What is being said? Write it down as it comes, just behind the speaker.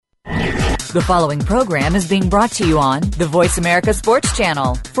The following program is being brought to you on the Voice America Sports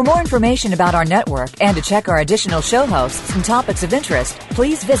Channel. For more information about our network and to check our additional show hosts and topics of interest,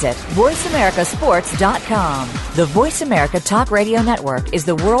 please visit voiceamericasports.com. The Voice America Talk Radio Network is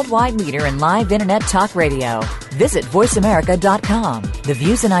the worldwide leader in live Internet talk radio. Visit voiceamerica.com. The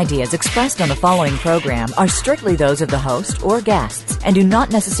views and ideas expressed on the following program are strictly those of the host or guests and do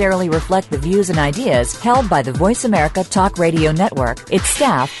not necessarily reflect the views and ideas held by the Voice America Talk Radio Network, its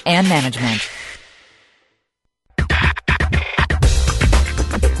staff, and management.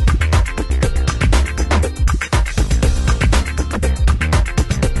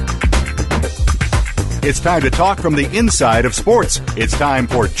 It's time to talk from the inside of sports. It's time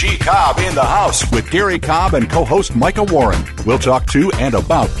for G. Cobb in the House with Gary Cobb and co-host Micah Warren. We'll talk to and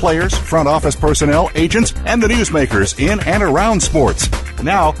about players, front office personnel, agents, and the newsmakers in and around sports.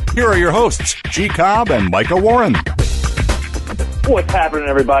 Now, here are your hosts, G. Cobb and Micah Warren. What's happening,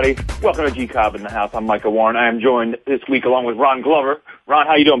 everybody? Welcome to G. Cobb in the House. I'm Micah Warren. I am joined this week along with Ron Glover. Ron,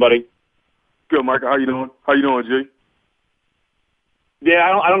 how you doing, buddy? Good, Micah. How you doing? How you doing, G?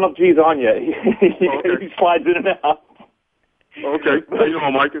 Yeah, I don't know if G's on yet. He he slides in and out. Okay. How you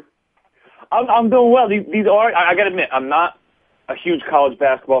doing, Micah? I'm doing well. These are, I got to admit, I'm not a huge college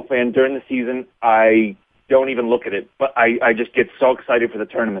basketball fan during the season. I don't even look at it, but I just get so excited for the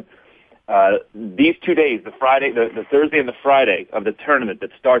tournament. These 2 days, the Thursday and the Friday of the tournament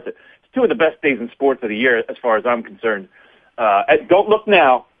that starts it, it's two of the best days in sports of the year as far as I'm concerned. Don't look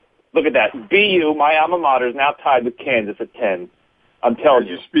now. Look at that. BU, my alma mater, is now tied with Kansas at 10. I'm telling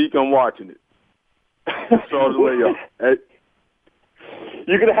you. As you speak, I'm watching it. Saw the layup.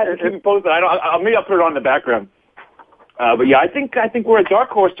 You're gonna have to keep me posted. Maybe I'll put it on in the background. But yeah, I think we're a dark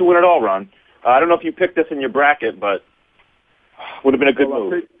horse to win it all, Ron. I don't know if you picked us in your bracket, but would have been a good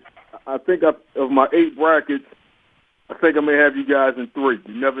move. I think of my 8 brackets, I think I may have you guys in 3.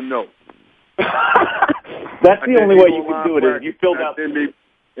 You never know. That's the only way you can do it. Is you filled out.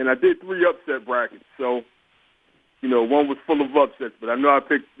 And I did 3 upset brackets, so. You know, one was full of upsets, but I know I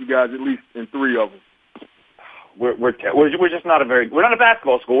picked you guys at least in 3 of them. We're just not we're not a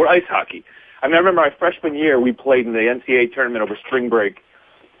basketball school. We're ice hockey. I mean, I remember my freshman year we played in the NCAA tournament over spring break,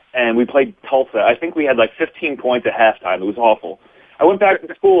 and we played Tulsa. I think we had like 15 points at halftime. It was awful. I went back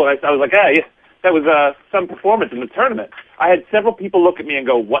to school and I was like, hey, that was some performance in the tournament. I had several people look at me and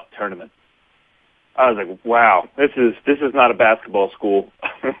go, "What tournament?" I was like, wow, this is not a basketball school.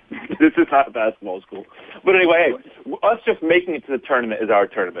 This is not a basketball school. But anyway, hey, us just making it to the tournament is our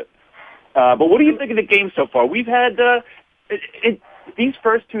tournament. But what do you think of the game so far? We've had these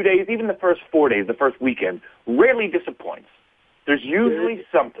first 2 days, even the first 4 days, the first weekend, rarely disappoints. There's usually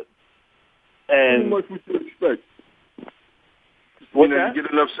something. And pretty much what you expect. What's that? You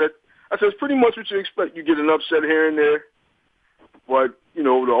get an upset. I said it's pretty much what you expect. You get an upset here and there. But, you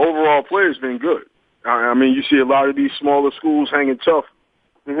know, the overall player's been good. I mean, you see a lot of these smaller schools hanging tough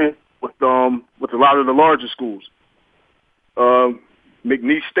with a lot of the larger schools.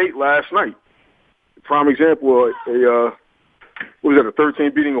 McNeese State last night, prime example. What was that? A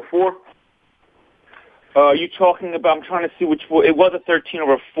 13 beating a 4? You talking about? I'm trying to see which one. It was a 13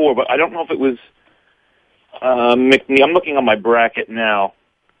 over 4, but I don't know if it was McNeese. I'm looking on my bracket now.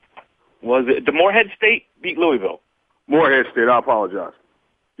 Was it the Morehead State beat Louisville? Morehead State. I apologize.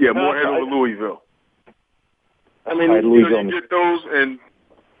 Yeah, Morehead over Louisville. I mean, you get those, and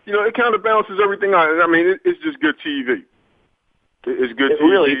it kind of balances everything out. I mean, it's just good TV. It's good TV.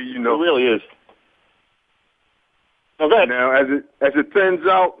 Really, it really is. Okay. Now, as it thins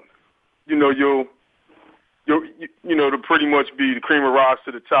out, you'll to pretty much be the cream of rise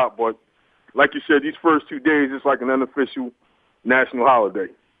to the top. But like you said, these first 2 days, it's like an unofficial national holiday.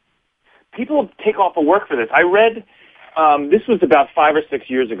 People take off of work for this. I read this was about 5 or 6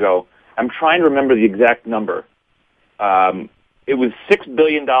 years ago. I'm trying to remember the exact number. It was $6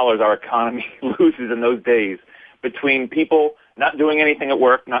 billion our economy loses in those days between people not doing anything at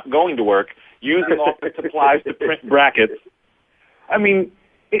work, not going to work, using office supplies to print brackets. I mean,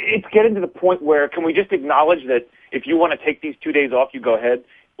 it's getting to the point where can we just acknowledge that if you want to take these 2 days off, you go ahead?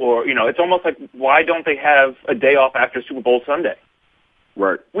 Or, it's almost like why don't they have a day off after Super Bowl Sunday?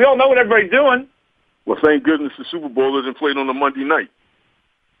 Right. We all know what everybody's doing. Well, thank goodness the Super Bowl isn't played on a Monday night.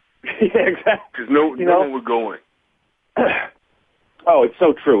 Yeah, exactly. Because no one would go in. Oh, it's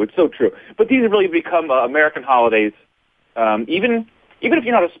so true. It's so true. But these have really become American holidays. Even if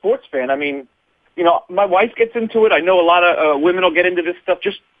you're not a sports fan, I mean, my wife gets into it. I know a lot of women will get into this stuff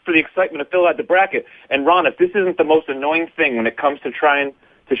just for the excitement of filling out the bracket. And Ron, if this isn't the most annoying thing when it comes to trying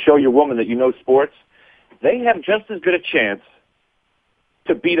to show your woman that you know sports, they have just as good a chance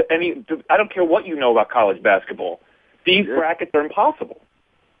to beat I don't care what you know about college basketball. These brackets are impossible.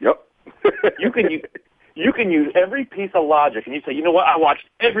 Yep. You can use every piece of logic, and you say, you know what? I watched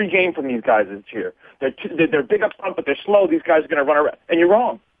every game from these guys this year. They're big up front, but they're slow. These guys are going to run around, and you're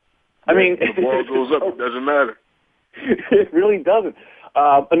wrong. I mean, the ball goes up. It doesn't matter. It really doesn't.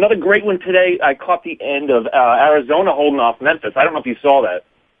 Another great one today. I caught the end of Arizona holding off Memphis. I don't know if you saw that.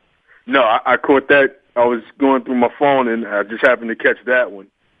 No, I caught that. I was going through my phone, and I just happened to catch that one.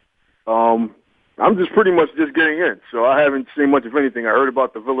 I'm just pretty much just getting in, so I haven't seen much of anything. I heard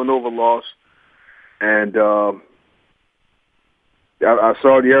about the Villanova loss, and I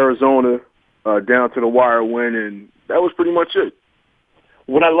saw the Arizona down to the wire win, and that was pretty much it.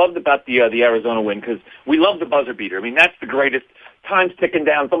 What I loved about the Arizona win, because we love the buzzer beater. I mean, that's the greatest. Time's ticking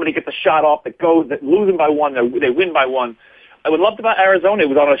down. Somebody gets a shot off that goes, that losing by one, they win by one. What I loved about Arizona, it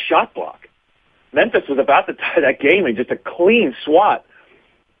was on a shot block. Memphis was about to tie that game in just a clean swat.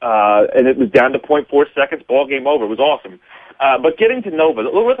 And it was down to 0.4 seconds, ball game over. It was awesome. But getting to Nova,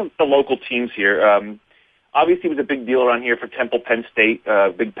 look at the local teams here. Obviously, it was a big deal around here for Temple, Penn State,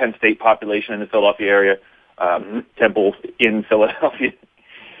 big Penn State population in the Philadelphia area. Temple in Philadelphia.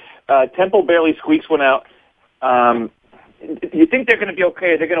 Temple barely squeaks one out. You think they're going to be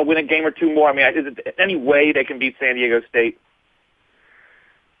okay? Are they going to win a game or two more? I mean, is it any way they can beat San Diego State?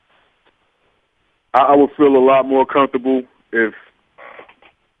 I would feel a lot more comfortable if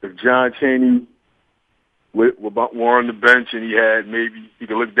John Chaney were on the bench and he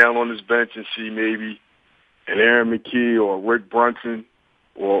could look down on his bench and see maybe an Aaron McKee or Rick Brunson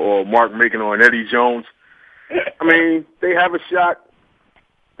or Mark Macon or an Eddie Jones. I mean, they have a shot.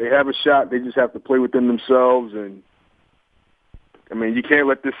 They just have to play within themselves. And, I mean, you can't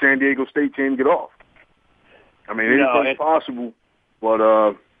let this San Diego State team get off. I mean, anything's possible, but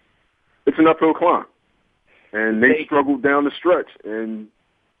it's an uphill climb. And they struggled down the stretch. And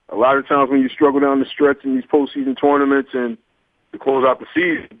a lot of times when you struggle down the stretch in these postseason tournaments and to close out the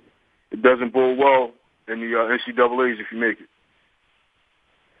season, it doesn't bode well in the NCAAs if you make it.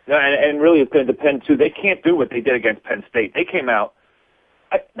 No, and really it's going to depend, too. They can't do what they did against Penn State. They came out.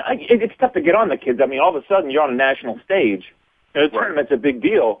 It's tough to get on the kids. I mean, all of a sudden you're on a national stage. The tournament's a big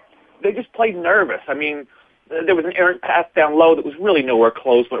deal. They just played nervous. I mean, there was an errant pass down low that was really nowhere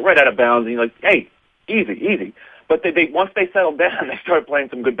close, but right out of bounds, and you're like, hey, easy. But they once they settled down, they started playing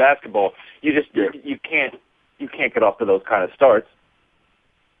some good basketball. You can't get off to those kind of starts.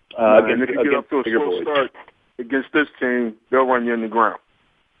 And if you get up to a slow start against this team, they'll run you in the ground.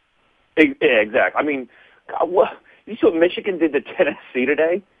 Yeah, exactly. I mean, you saw what Michigan did to Tennessee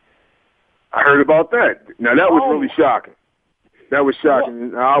today? I heard about that. Now, that was really shocking. That was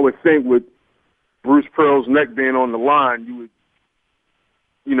shocking. I would think with Bruce Pearl's neck being on the line, you would,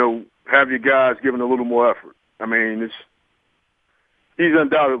 have your guys giving a little more effort. I mean, he's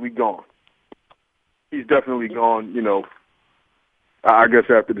undoubtedly gone. He's definitely gone, I guess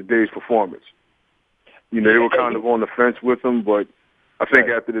after the day's performance. They were kind of on the fence with him, but I think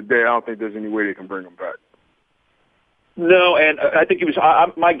after the day, I don't think there's any way they can bring him back. No, and I think he was.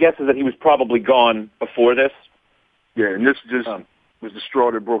 My guess is that he was probably gone before this. Yeah, and this just was the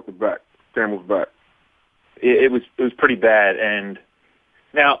straw that broke the back, camel's back. It was pretty bad. And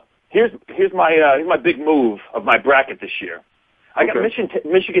now here's my big move of my bracket this year. I got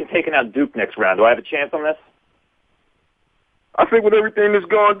Michigan taking out Duke next round. Do I have a chance on this? I think with everything that's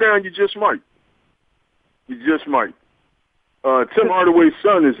gone down, you just might. Tim Hardaway's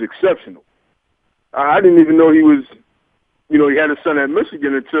son is exceptional. I didn't even know he was. He had a son at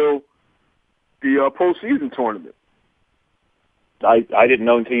Michigan until the postseason tournament. I didn't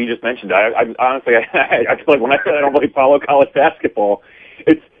know until you just mentioned it. I honestly, I feel like when I said I don't really follow college basketball,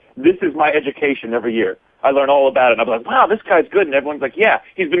 this is my education every year. I learn all about it, and I'm like, wow, this guy's good. And everyone's like, yeah,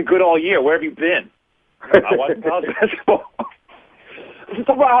 he's been good all year. Where have you been? I'm not watching college basketball.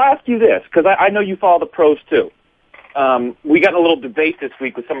 So I'll ask you this, because I know you follow the pros, too. We got in a little debate this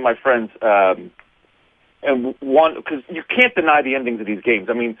week with some of my friends, and one, because you can't deny the endings of these games.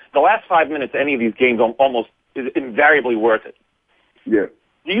 I mean, the last 5 minutes of any of these games almost is invariably worth it. Yeah.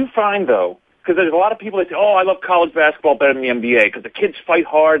 Do you find, though, because there's a lot of people that say, oh, I love college basketball better than the NBA because the kids fight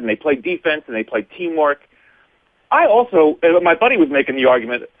hard and they play defense and they play teamwork. I also, my buddy was making the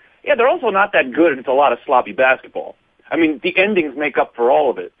argument, yeah, they're also not that good and it's a lot of sloppy basketball. I mean, the endings make up for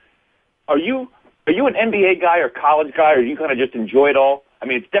all of it. Are you an NBA guy or college guy, or do you kind of just enjoy it all? I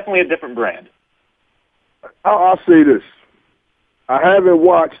mean, it's definitely a different brand. I'll say this. I haven't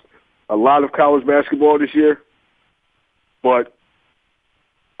watched a lot of college basketball this year, but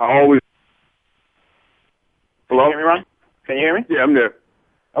I always... Hello? Can you hear me, Ron? Can you hear me? Yeah, I'm there.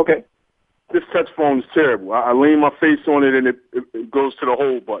 Okay. This touch phone is terrible. I lean my face on it, and it goes to the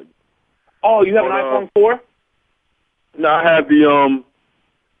hold button. Oh, you have an iPhone 4? No, I have the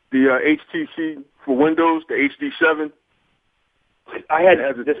the HTC for Windows, the HD7. I had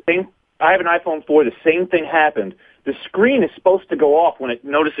the same. I have an iPhone 4. The same thing happened. The screen is supposed to go off when it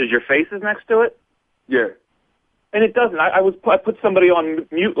notices your face is next to it. Yeah. And it doesn't. I put somebody on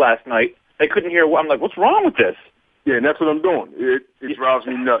mute last night. They couldn't hear. I'm like, what's wrong with this? Yeah, and that's what I'm doing. It drives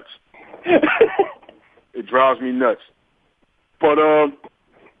me nuts. It drives me nuts. But I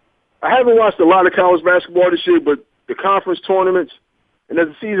haven't watched a lot of college basketball this year, but the conference tournaments, and as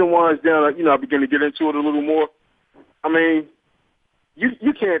the season winds down, I begin to get into it a little more. I mean,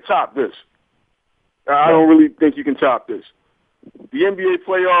 you can't top this. I don't really think you can top this. The NBA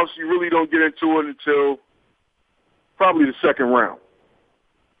playoffs, you really don't get into it until probably the second round.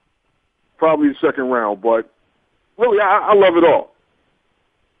 But really, I love it all.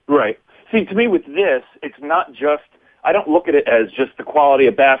 Right. See, to me with this, it's not just, I don't look at it as just the quality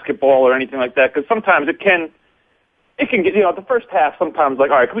of basketball or anything like that, because sometimes it can get, the first half sometimes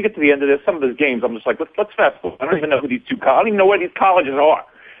like, all right, can we get to the end of this? Some of those games, I'm just like, let's fast forward. I don't even know who these I don't even know where these colleges are.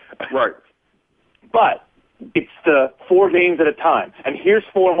 Right. But it's the 4 games at a time, and here's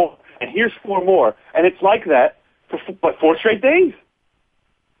 4 more, and here's 4 more, and it's like that for 4 straight days.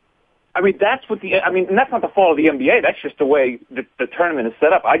 I mean, and that's not the fault of the NBA. That's just the way the tournament is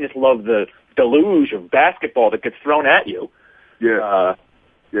set up. I just love the deluge of basketball that gets thrown at you. Yeah.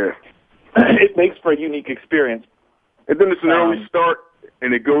 It makes for a unique experience. And then it's an early start,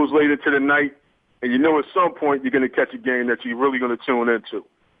 and it goes late into the night, and at some point you're going to catch a game that you're really going to tune into.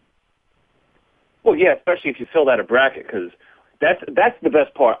 Well, yeah, especially if you fill out a bracket, because that's the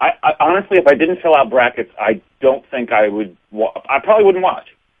best part. I honestly, if I didn't fill out brackets, I don't think I would. I probably wouldn't watch.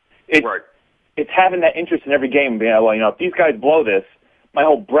 Right. It's having that interest in every game. Being, if these guys blow this, my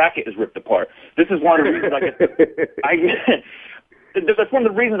whole bracket is ripped apart. This is one of the reasons that's one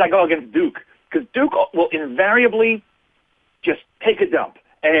of the reasons I go against Duke, because Duke will invariably just take a dump,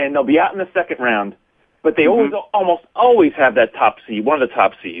 and they'll be out in the second round, but they almost always have that top seed, one of the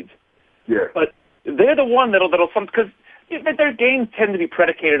top seeds. Yeah. But they're the one that'll because their games tend to be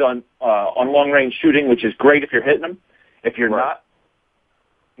predicated on long range shooting, which is great if you're hitting them. If you're not,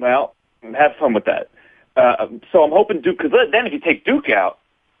 well, have fun with that. So I'm hoping Duke, because then if you take Duke out,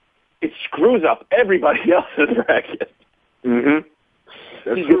 it screws up everybody else's bracket. Mm-hmm.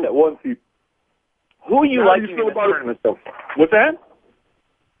 That's you true. Get that one seed. Who are you liking in the tournament? What's that?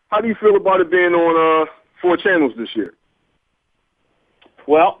 How do you feel about it being on 4 channels this year?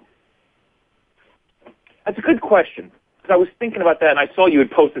 Well, that's a good question. Because I was thinking about that, and I saw you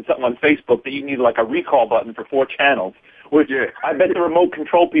had posted something on Facebook that you need like a recall button for 4 channels. Which I bet the remote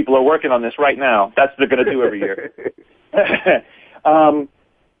control people are working on this right now. That's what they're going to do every year.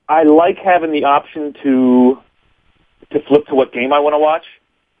 I like having the option to flip to what game I want to watch.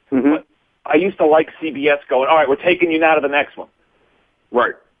 Mm-hmm. But I used to like CBS going, all right, we're taking you now to the next one.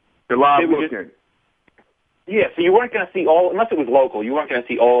 Right. The live look-in. Yeah, so you weren't going to see unless it was local, you weren't going to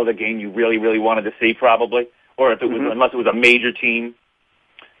see all of the game you really, really wanted to see probably, or if it was, unless it was a major team.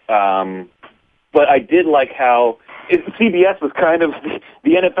 But I did like how CBS was kind of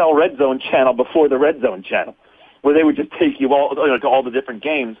the NFL Red Zone channel before the Red Zone channel, where they would just take you all to all the different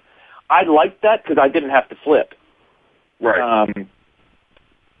games. I liked that because I didn't have to flip. Right.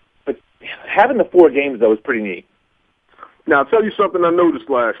 But having the 4 games, though, is pretty neat. Now, I'll tell you something I noticed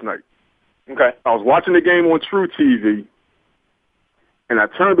last night. Okay. I was watching the game on True TV, and I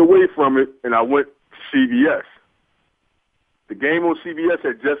turned away from it, and I went to CBS. The game on CBS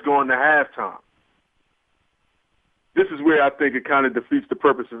had just gone to halftime. This is where I think it kind of defeats the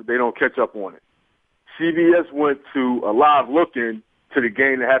purpose if they don't catch up on it. CBS went to a live look-in to the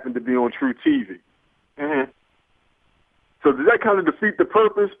game that happened to be on True TV. Mm-hmm. So does that kind of defeat the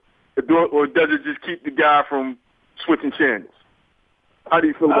purpose, or does it just keep the guy from switching channels? How do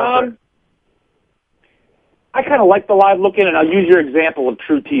you feel about that? I kind of like the live look-in, and I'll use your example of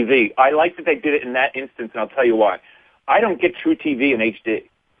True TV. I like that they did it in that instance, and I'll tell you why. I don't get True TV in HD.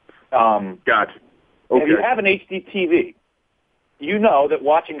 Gotcha. Okay. If you have an HD TV, you know that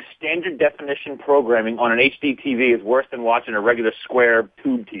watching standard definition programming on an HD TV is worse than watching a regular square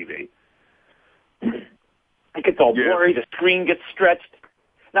tube TV. It gets all blurry. The screen gets stretched.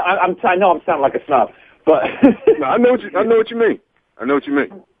 Now, I know I'm sounding like a snob, but no, I know what you mean. I know what you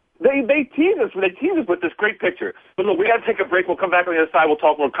mean. They tease us. They tease us with this great picture. But look, we got to take a break. We'll come back on the other side. We'll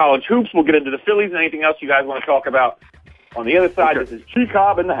talk more college hoops. We'll get into the Phillies and anything else you guys want to talk about. On the other side, This is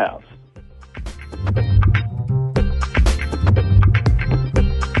Cobb in the house.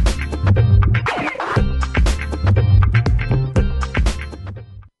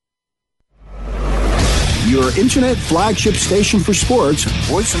 Your internet flagship station for sports,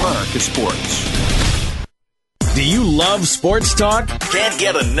 Voice America Sports. Do you love sports talk? Can't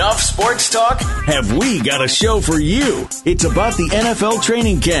get enough sports talk? Have we got a show for you? It's about the NFL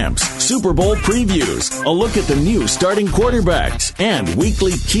training camps, Super Bowl previews, a look at the new starting quarterbacks, and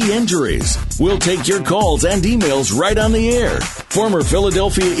weekly key injuries. We'll take your calls and emails right on the air. Former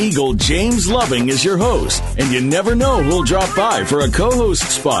Philadelphia Eagle James Loving is your host, and you never know who'll drop by for a co-host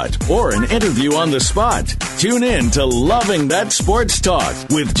spot or an interview on the spot. Tune in to Loving That Sports Talk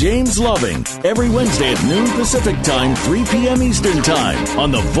with James Loving every Wednesday at noon Pacific Time, 3 p.m. Eastern Time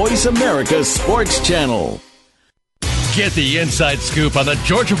on the Voice America Sports Channel. Get the inside scoop on the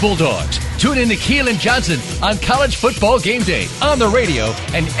Georgia Bulldogs. Tune in to Keelan Johnson on College Football Game Day on the radio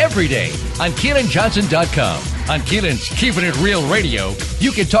and every day on KeelanJohnson.com. On Keelan's Keeping It Real Radio,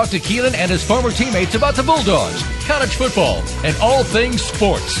 you can talk to Keelan and his former teammates about the Bulldogs, college football, and all things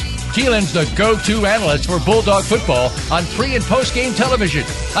sports. Keelan's the go-to analyst for Bulldog football on pre- and post-game television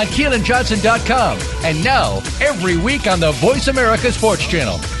on KeelanJohnson.com. And now, every week on the Voice America Sports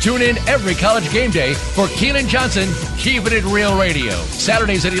Channel. Tune in every college game day for Keelan Johnson, Keeping It Real Radio.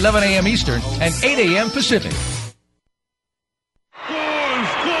 Saturdays at 11 a.m. Eastern and 8 a.m. Pacific.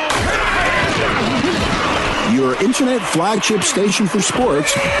 Your internet flagship station for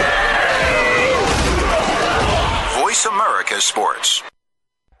sports. Voice America Sports.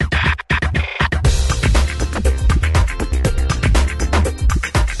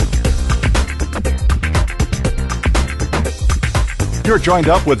 You're joined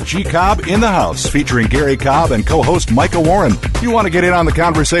up with G. Cobb in the House, featuring Gary Cobb and co-host Micah Warren. You want to get in on the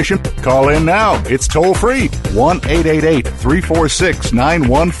conversation? Call in now. It's toll-free.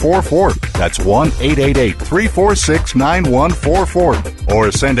 1-888-346-9144. That's 1-888-346-9144.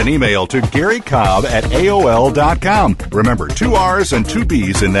 Or send an email to garycobb@aol.com. Remember, 2 R's and 2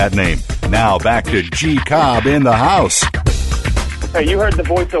 B's in that name. Now back to G. Cobb in the House. Hey, you heard the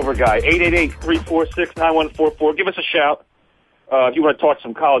voiceover guy. 888-346-9144. Give us a shout. If you want to talk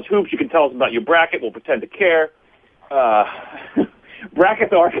some college hoops, you can tell us about your bracket. We'll pretend to care.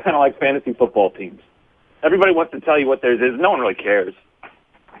 Brackets are kind of like fantasy football teams. Everybody wants to tell you what theirs is. No one really cares.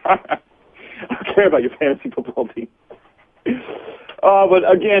 I don't care about your fantasy football team. But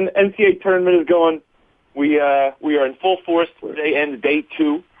again, NCAA tournament is going. We are in full force. Today ends day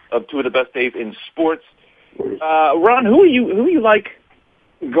 2 of 2 of the best days in sports. Ron, who you like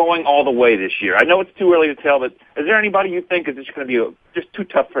going all the way this year? I know it's too early to tell, but is there anybody you think is just going to be just too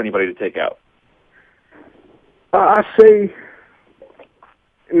tough for anybody to take out? I say,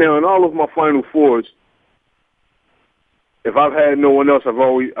 now in all of my Final Fours, if I've had no one else, I've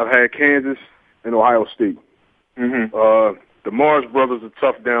had Kansas and Ohio State. Mm-hmm. The Mars brothers are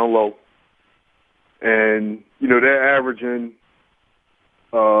tough down low, and they're averaging.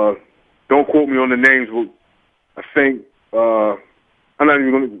 Don't quote me on the names, but I think. I'm not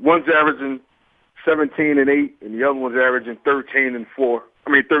even going to. One's averaging 17-8, and the other one's averaging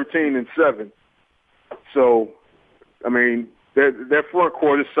 13-7. So, I mean, their front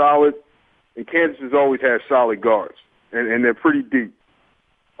court is solid, and Kansas has always had solid guards, and they're pretty deep.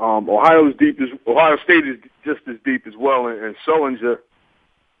 Ohio State is just as deep as well, and Sullinger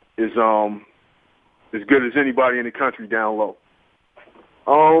is as good as anybody in the country down low.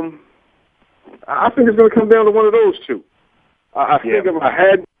 I think it's going to come down to one of those two. I think if I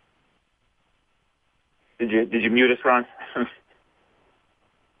had. Did you mute us, Ron?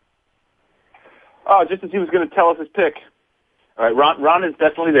 Oh, just as he was going to tell us his pick. All right, Ron is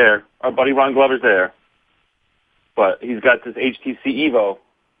definitely there. Our buddy Ron Glover's there, but he's got this HTC Evo.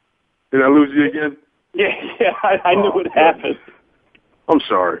 Did I lose you again? Yeah, I knew what happened. I'm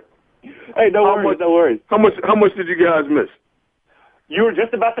sorry. Hey, no worries. How much did you guys miss? You were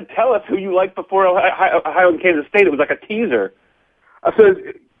just about to tell us who you liked before Ohio and Kansas State. It was like a teaser. I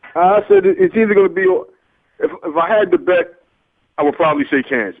said it's either going to be. If I had to bet, I would probably say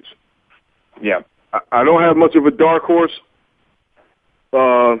Kansas. Yeah. I don't have much of a dark horse.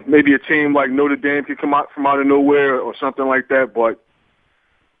 Maybe a team like Notre Dame could come out from out of nowhere or something like that. But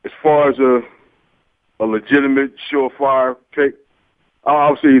as far as a legitimate, surefire pick,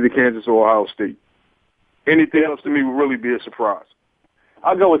 I'll say either Kansas or Ohio State. Anything else to me would really be a surprise.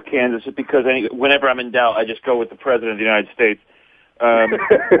 I'll go with Kansas just because whenever I'm in doubt, I just go with the President of the United States.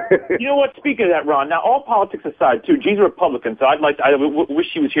 You know what? Speaking of that, Ron, now all politics aside, too, G's a Republican, so I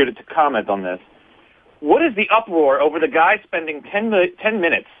wish he was here to comment on this. What is the uproar over the guy spending 10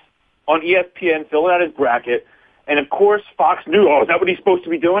 minutes on ESPN filling out his bracket, and of course Fox News? Oh, is that what he's supposed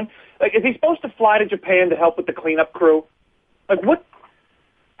to be doing? Like, is he supposed to fly to Japan to help with the cleanup crew? Like, what?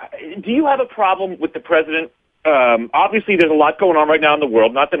 Do you have a problem with the president? Obviously, there's a lot going on right now in the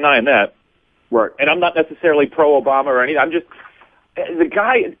world. Not denying that. Right. And I'm not necessarily pro-Obama or anything. I'm just the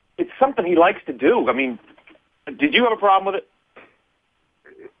guy. It's something he likes to do. I mean, Did you have a problem with it?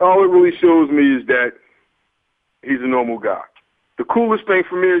 All it really shows me is that he's a normal guy. The coolest thing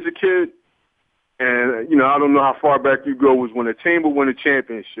for me as a kid, and, I don't know how far back you go, was when a team would win a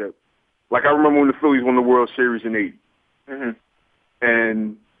championship. Like, I remember when the Phillies won the World Series in 80. Mm-hmm.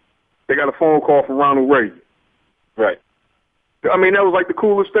 And they got a phone call from Ronald Reagan. Right. I mean, that was like the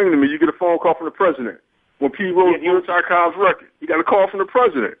coolest thing to me. You get a phone call from the president. When Pete Rose wrote Cobb's record, you got a call from the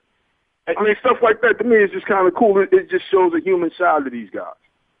president. I mean, stuff like that to me is just kind of cool. It just shows a human side to these guys.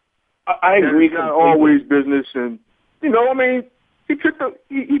 I agree. It's not always business, and he picked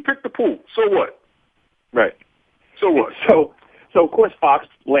the pool. So what? Right. So what? So of course Fox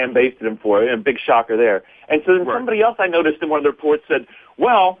lambasted him for it, and a big shocker there. And so then somebody else I noticed in one of the reports said,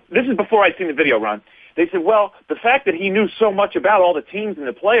 well, this is before I'd seen the video, Ron. They said, well, the fact that he knew so much about all the teams and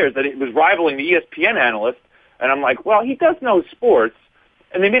the players that it was rivaling the ESPN analyst. And I'm like, well, he does know sports.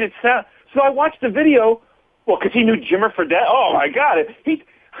 And they made it sound. So I watched the video. Well, because he knew Jimmer Fredette. Oh, my God.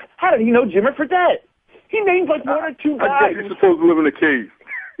 How did he know Jimmer Fredette? He named like one or two guys. I guess he's supposed to live in a cave.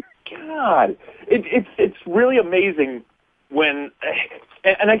 God, it's really amazing when,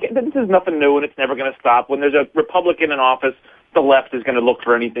 and this is nothing new, and it's never going to stop. When there's a Republican in office, the left is going to look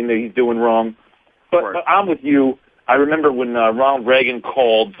for anything that he's doing wrong. But I'm with you. I remember when Ronald Reagan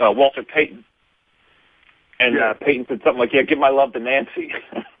called Walter Payton, and Payton said something like, "Yeah, give my love to Nancy."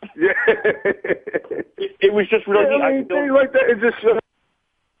 Yeah, it was just really neat. Things like that. It just.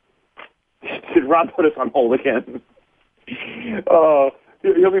 Did Ron put us on hold again?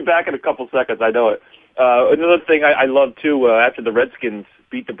 He'll be back in a couple seconds. I know it. Another thing I love too. After the Redskins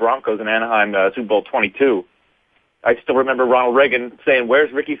beat the Broncos in Anaheim, Super Bowl 22, I still remember Ronald Reagan saying,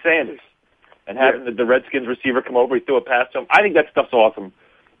 "Where's Ricky Sanders?" and having the Redskins receiver come over. He threw a pass to him. I think that stuff's awesome.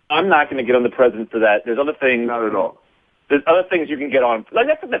 I'm not going to get on the president for that. There's other things. Not at all. There's other things you can get on. Like,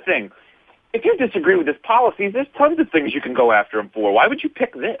 that's the thing. If you disagree with his policies, there's tons of things you can go after him for. Why would you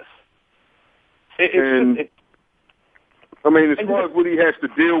pick this? As far as what he has to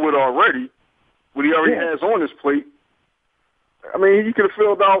deal with already, what he already has on his plate, he could have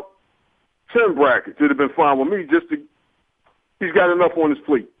filled out 10 brackets. It'd have been fine with me. He's got enough on his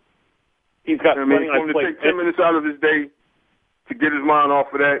plate. He's got plenty on his plate. To take 10 minutes out of his day to get his mind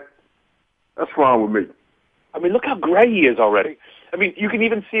off of that, that's fine with me. Look how gray he is already. You can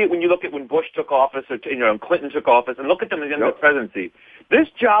even see it when you look at when Bush took office or Clinton took office, and look at them in the presidency. This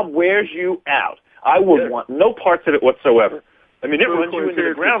job wears you out. I would want no parts of it whatsoever. It runs you into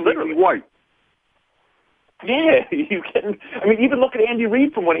the ground, literally. White. Yeah, you can. Even look at Andy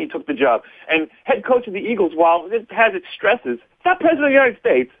Reid from when he took the job. And head coach of the Eagles, while it has its stresses, it's not president of the United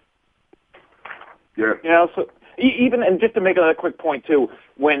States. Yeah. So even, and just to make another quick point, too,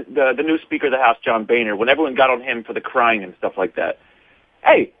 when the new Speaker of the House, John Boehner, when everyone got on him for the crying and stuff like that,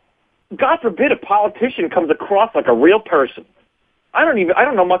 hey, God forbid a politician comes across like a real person. I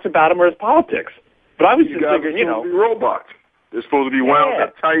don't know much about him or his politics. But I was just figuring, robots. They're supposed to be wound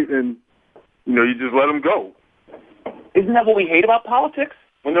up tight, and you just let them go. Isn't that what we hate about politics?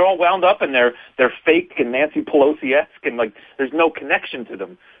 When they're all wound up and they're fake and Nancy Pelosi-esque and there's no connection to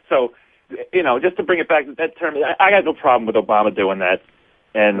them. So, just to bring it back to that term, I got no problem with Obama doing that.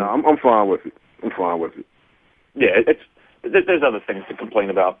 And no, I'm fine with it. Yeah, there's other things to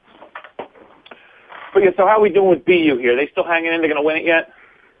complain about. But so how are we doing with BU here? Are they still hanging in? They're going to win it yet?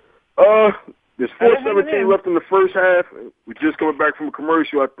 There's 4:17 left in the first half. We're just coming back from a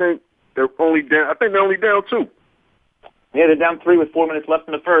commercial. I think they're only down 2. Yeah, they're down 3 with 4 minutes left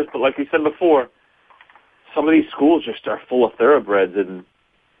in the first. But like we said before, some of these schools just are full of thoroughbreds. And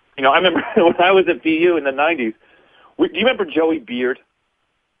I remember when I was at BU in the 90s. Do you remember Joey Beard,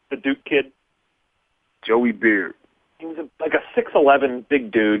 the Duke kid? Joey Beard. He was like a 6'11"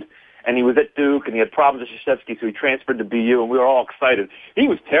 big dude. And he was at Duke, and he had problems with Krzyzewski, so he transferred to BU, and we were all excited. He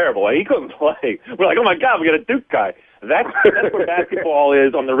was terrible. He couldn't play. We're like, oh, my God, we got a Duke guy. That's where basketball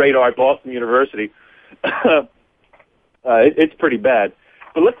is on the radar at Boston University. It's pretty bad.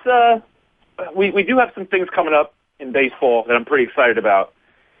 But let's we do have some things coming up in baseball that I'm pretty excited about.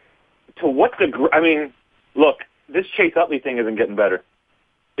 To what degree? Look, this Chase Utley thing isn't getting better.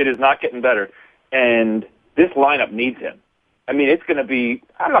 It is not getting better. And this lineup needs him. It's going to be,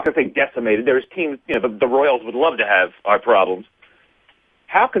 I'm not going to say decimated. There's teams, the Royals would love to have our problems.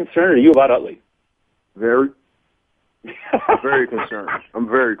 How concerned are you about Utley? Very. Very concerned. I'm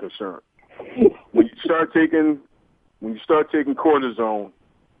very concerned. When you start taking cortisone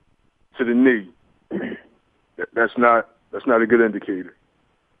to the knee, that's not a good indicator.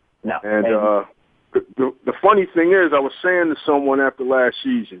 No. And the funny thing is, I was saying to someone after last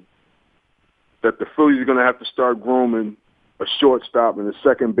season that the Phillies are going to have to start grooming a shortstop and a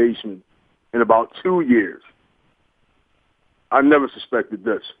second baseman in about 2 years. I never suspected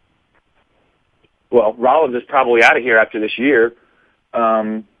this. Well, Rollins is probably out of here after this year.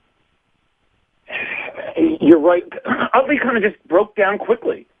 You're right. Utley kind of just broke down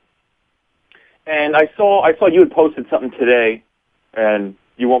quickly. And I saw you had posted something today, and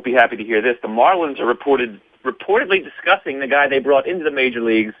you won't be happy to hear this. The Marlins are reportedly discussing the guy they brought into the major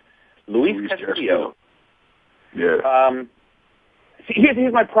leagues, Luis Castillo. Yeah.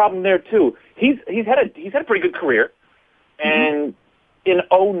 Here's my problem there too. He's had a pretty good career, and in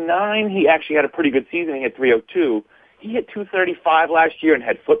 2009 he actually had a pretty good season. He had 302. He hit 235 last year and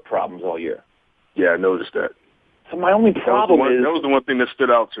had foot problems all year. Yeah, I noticed that. So my only problem is that was the one thing that stood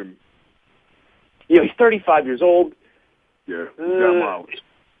out to me. Yeah, he's 35 years old. Yeah, he's got mileage.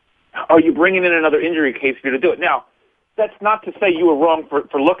 Are you bringing in another injury case for you to do it? Now, that's not to say you were wrong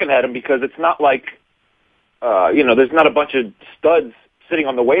for looking at him, because it's not like, there's not a bunch of studs sitting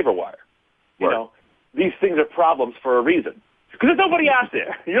on the waiver wire. You know, these things are problems for a reason. Because there's nobody out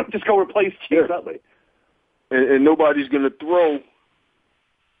there. You don't just go replace Chase Utley. And nobody's going to throw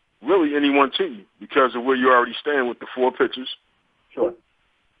really anyone to you because of where you already stand with the 4 pitchers. Sure.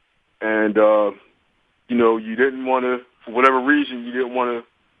 And, you didn't want to, for whatever reason, you didn't want to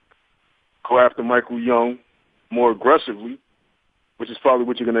go after Michael Young more aggressively, which is probably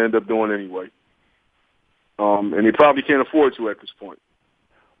what you're going to end up doing anyway. And he probably can't afford to at this point.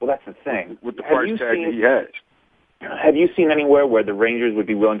 Well, that's the thing. With the price tag that he has. Have you seen anywhere where the Rangers would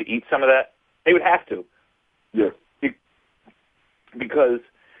be willing to eat some of that? They would have to. Yeah. Because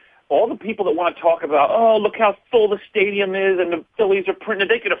all the people that want to talk about, oh, look how full the stadium is and the Phillies are printed,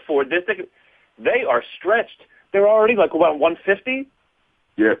 they could afford this. They are stretched. They're already like, what, 150?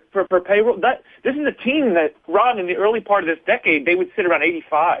 Yeah. For payroll? This is a team that, Ron, in the early part of this decade, they would sit around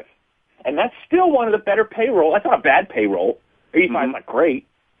 85. And that's still one of the better payroll. That's not a bad payroll. 85 is not great.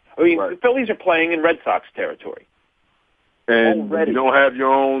 I mean, the Phillies are playing in Red Sox territory. And you don't have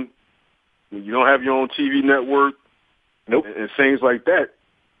your own TV network. Nope. And things like that.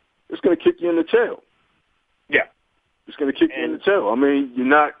 It's going to kick you in the tail. Yeah. It's going to kick you in the tail. I mean, you're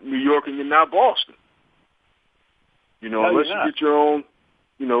not New York and you're not Boston. Unless you get your own,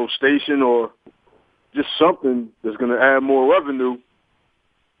 station or just something that's going to add more revenue,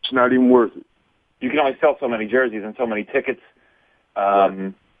 it's not even worth it. You can only sell so many jerseys and so many tickets.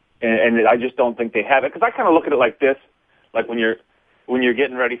 And I just don't think they have it. Because I kind of look at it like this, like when you're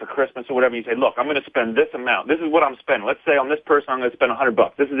getting ready for Christmas or whatever, you say, look, I'm going to spend this amount. This is what I'm spending. Let's say on this person I'm going to spend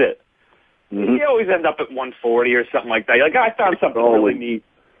 $100. This is it. Mm-hmm. You always end up at 140 or something like that. You're like, I found something I really neat.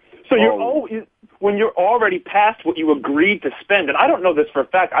 So when you're already past what you agreed to spend, and I don't know this for a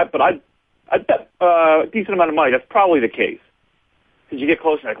fact, but I bet a decent amount of money, that's probably the case. Because you get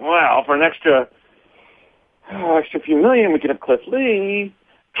closer, like, wow, for an extra few million, we could have Cliff Lee.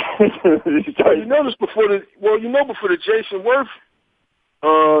 You noticed before the Jason Worth,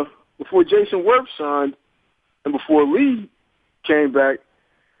 before Jason Worth signed, and before Lee came back,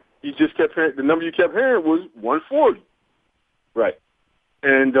 you just kept hearing, the number you kept hearing was 140. Right.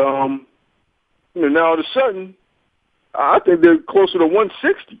 And now all of a sudden, I think they're closer to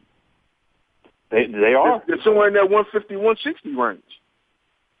 160. They are. They're somewhere in that 150, 160 range.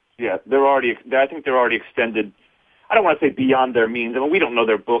 Yeah, I think they're already extended. I don't want to say beyond their means. I mean, we don't know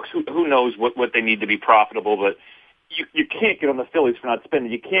their books. Who knows what they need to be profitable, but you can't get on the Phillies for not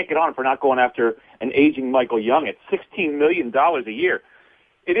spending. You can't get on for not going after an aging Michael Young at $16 million a year.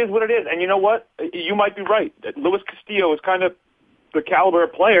 It is what it is. And you know what? You might be right. Luis Castillo is kind of the caliber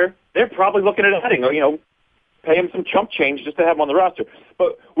of player. They're probably looking at adding, pay him some chump change just to have him on the roster.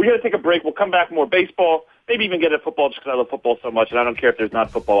 But we're going to take a break. We'll come back more baseball, maybe even get at football just because I love football so much, and I don't care if there's not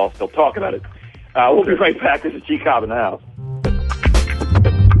football. I'll still talk about it. We'll be right back. This is G. Cobb in the house.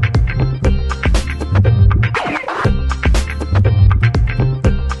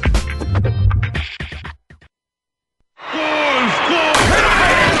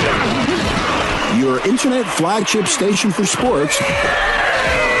 Your internet flagship station for sports.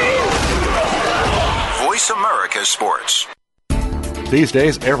 Voice America Sports. These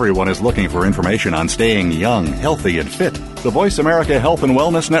days, everyone is looking for information on staying young, healthy, and fit. The Voice America Health and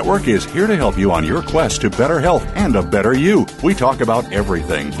Wellness Network is here to help you on your quest to better health and a better you. We talk about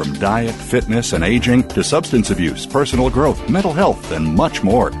everything from diet, fitness, and aging to substance abuse, personal growth, mental health, and much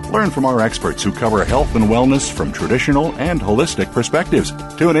more. Learn from our experts who cover health and wellness from traditional and holistic perspectives.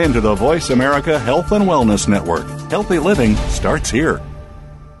 Tune in to the Voice America Health and Wellness Network. Healthy living starts here.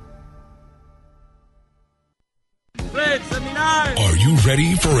 Are you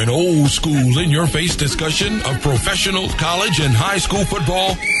ready for an old school in-your-face discussion of professional, college, and high school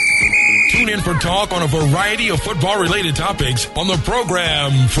football? Tune in for talk on a variety of football-related topics on the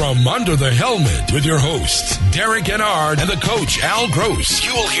program From Under the Helmet with your hosts, Derek Kennard and the coach, Al Gross.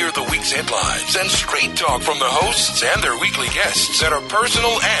 You'll hear the week's headlines and straight talk from the hosts and their weekly guests that are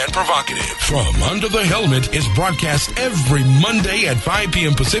personal and provocative. From Under the Helmet is broadcast every Monday at 5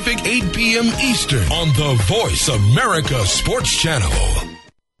 p.m. Pacific, 8 p.m. Eastern on the Voice America Sports Channel.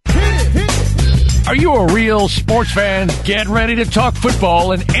 Are you a real sports fan? Get ready to talk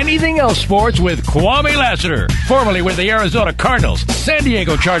football and anything else sports with Kwame Lassiter, formerly with the Arizona Cardinals, San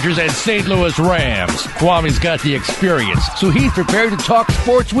Diego Chargers, and St. Louis Rams. Kwame's got the experience, so he's prepared to talk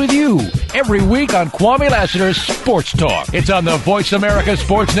sports with you every week on Kwame Lassiter's Sports Talk. It's on the Voice America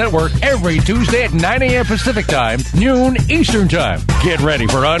Sports Network every Tuesday at 9 a.m. Pacific Time, noon Eastern Time. Get ready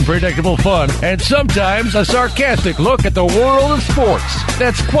for unpredictable fun and sometimes a sarcastic look at the world of sports.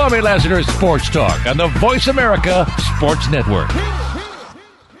 That's Kwame Lassiter's Sports Talk on the Voice America Sports Network. The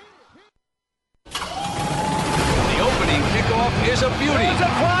opening kickoff is a beauty. It's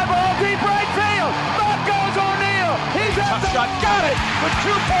a fly ball deep right field. Back goes O'Neal. He's at the shot. Got it with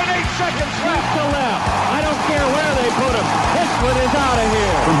 2.8 seconds left to left. I don't care where they put him. This one is out of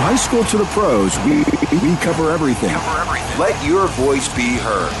here. From high school to the pros, we cover everything. Let your voice be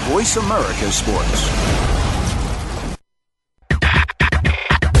heard. Voice America Sports.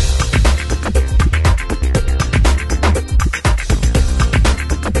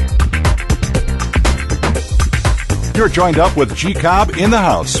 You're joined up with G. Cobb in the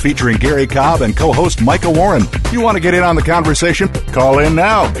House, featuring Gary Cobb and co-host Micah Warren. You want to get in on the conversation? Call in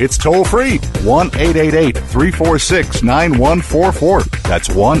now. It's toll-free. 1-888-346-9144. That's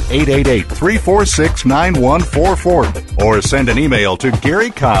 1-888-346-9144. Or send an email to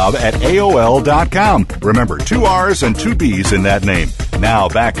garycobb@aol.com. Remember, 2 R's and 2 B's in that name. Now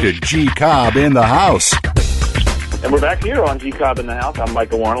back to G. Cobb in the House. And we're back here on G. Cobb in the House. I'm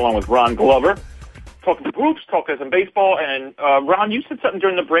Micah Warren along with Ron Glover. Talking to groups, talking some baseball, and Ron, you said something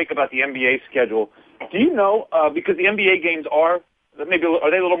during the break about the NBA schedule. Do you know, because the NBA games are they a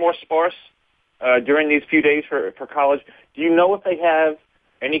little more sparse during these few days for college, do you know if they have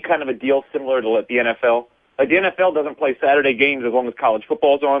any kind of a deal similar to the NFL? Like the NFL doesn't play Saturday games as long as college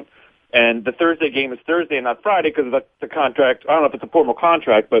football's on, and the Thursday game is Thursday and not Friday because of the contract. I don't know if it's a formal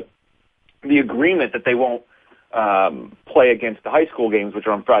contract, but the agreement that they won't play against the high school games, which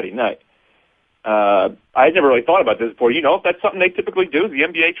are on Friday night. I had never really thought about this before. You know if that's something they typically do? Does the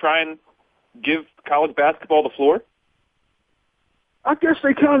NBA try and give college basketball the floor? I guess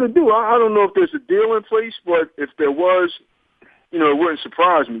they kind of do. I don't know if there's a deal in place, but if there was, it wouldn't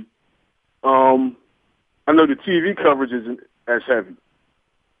surprise me. I know the TV coverage isn't as heavy.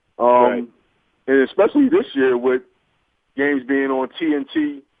 Right. And especially this year with games being on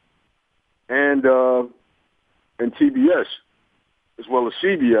TNT and TBS as well as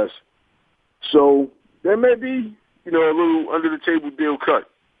CBS. So there may be, a little under-the-table deal cut.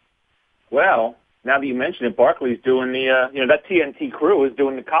 Well, now that you mention it, Barkley's doing the, that TNT crew is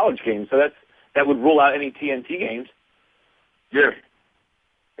doing the college games, so that would rule out any TNT games. Yeah.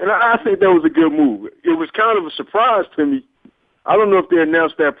 And I think that was a good move. It was kind of a surprise to me. I don't know if they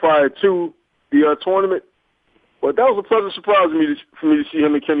announced that prior to the tournament, but that was a pleasant surprise for me to see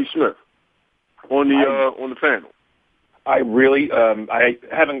him and Kenny Smith on the panel. I really, I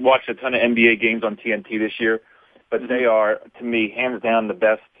haven't watched a ton of NBA games on TNT this year, but they are, to me, hands down the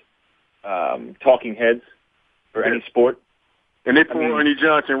best talking heads for any sport. And they put Ernie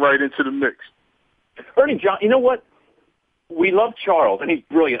Johnson right into the mix. Ernie Johnson, you know what? We love Charles, and he's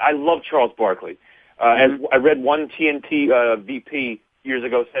brilliant. I love Charles Barkley. As I read one TNT VP years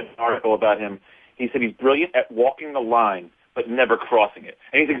ago said an article about him. He said he's brilliant at walking the line, but never crossing it.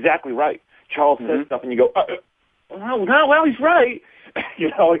 And he's exactly right. Charles says stuff, and you go, well, he's right.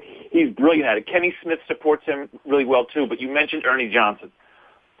 He's brilliant at it. Kenny Smith supports him really well, too. But you mentioned Ernie Johnson.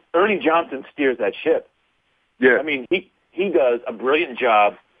 Ernie Johnson steers that ship. Yeah. I mean, he does a brilliant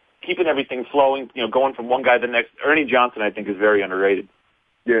job keeping everything flowing, going from one guy to the next. Ernie Johnson, I think, is very underrated.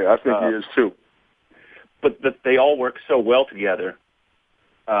 Yeah, I think he is, too. But they all work so well together.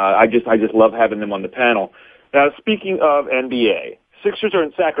 I just love having them on the panel. Now, speaking of NBA, Sixers are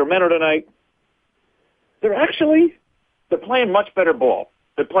in Sacramento tonight. They're playing much better ball.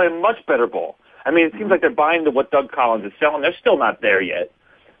 I mean, it seems like they're buying to what Doug Collins is selling. They're still not there yet.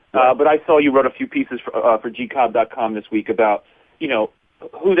 Right. But I saw you wrote a few pieces for gcobb.com this week about,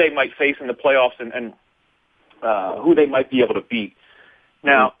 who they might face in the playoffs and who they might be able to beat.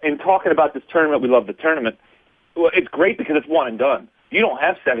 Now, in talking about this tournament, we love the tournament. Well, it's great because it's one and done. You don't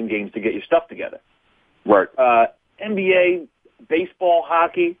have 7 games to get your stuff together. Right. NBA, baseball,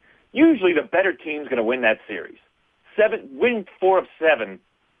 hockey, usually the better team's going to win that series. Win 4 of 7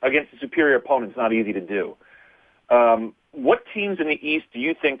 against a superior opponent is not easy to do. What teams in the East do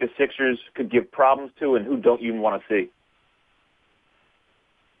you think the Sixers could give problems to, and who don't you want to see?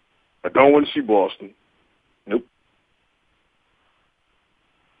 I don't want to see Boston. Nope.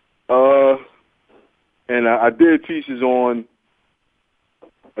 And I did a piece on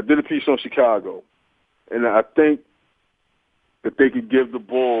Chicago, and I think that they could give the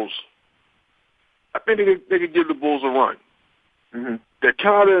Bulls. I think they could give the Bulls a run. Mm-hmm. They're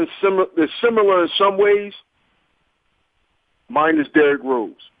kind of similar in some ways, minus Derrick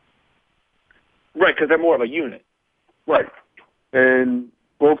Rose. Right, because they're more of a unit. Right, and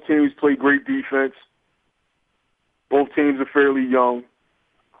both teams play great defense. Both teams are fairly young,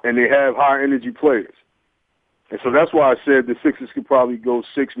 and they have high energy players. And so that's why I said the Sixers could probably go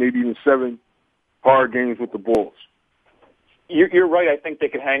 6, maybe even 7 hard games with the Bulls. You're right. I think they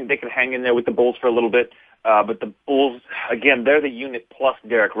could hang in there with the Bulls for a little bit. But the Bulls, again, they're the unit plus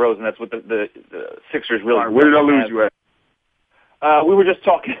Derrick Rose, and that's what the Sixers really. All right, where did I lose you at? We were just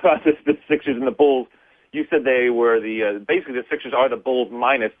talking about the Sixers and the Bulls. You said they were basically the Sixers are the Bulls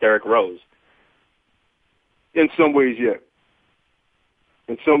minus Derrick Rose. In some ways, yeah.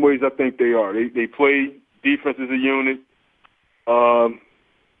 In some ways, I think they are. They play defense as a unit.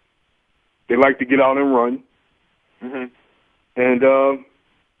 They like to get out and run. Mm-hmm. And,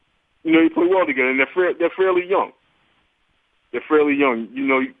 they play well together, and they're fairly young. They're fairly young.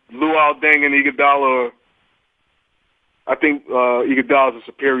 Luau, Deng, and Iguodala, I think Iguodala is a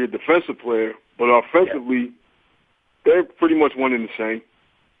superior defensive player, but offensively, they're pretty much one and the same.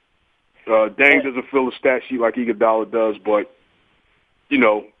 Deng doesn't fill the stat sheet like Iguodala does, but,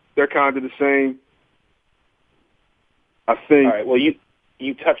 they're kind of the same. I think. All right, well,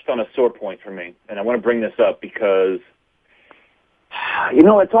 you touched on a sore point for me, and I want to bring this up because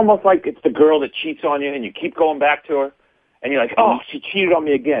it's almost like it's the girl that cheats on you, and you keep going back to her, and you're like, oh, she cheated on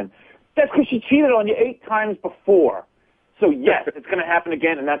me again. That's because she cheated on you 8 times before. So, yes, it's going to happen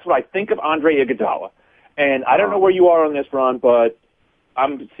again, and that's what I think of Andre Iguodala. And I don't know where you are on this, Ron, but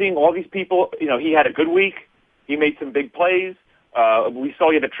I'm seeing all these people. He had a good week. He made some big plays. We saw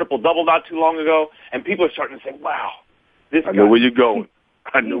you had a triple-double not too long ago, and people are starting to say, wow, this guy. I know where you're going.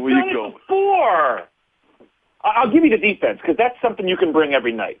 I know where you're going. Before. I'll give you the defense because that's something you can bring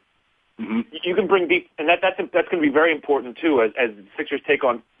every night. Mm-hmm. You can bring deep, and that's going to be very important too as the Sixers take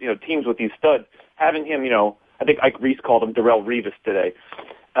on teams with these studs. Having him, I think Ike Reese called him Darrell Revis today,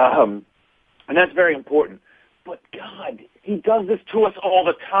 and that's very important. But God, he does this to us all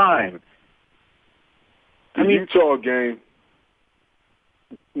the time. The Utah game.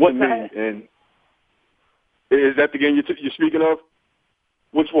 What's that? And is that the game you're speaking of?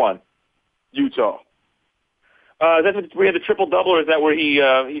 Which one? Utah. Is that where he had the triple-double, or is that where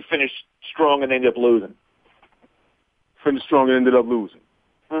he finished strong and ended up losing? Finished strong and ended up losing.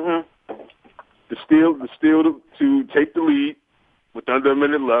 Mm-hmm. The steal to take the lead with under a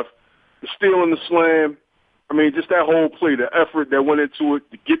minute left. The steal and the slam. I mean, just that whole play, the effort that went into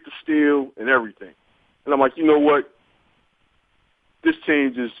it to get the steal and everything. And I'm like, you know what? This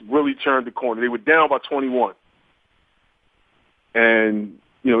team just really turned the corner. They were down by 21. And,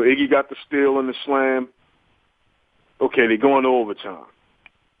 Iggy got the steal and the slam. Okay, they go into overtime.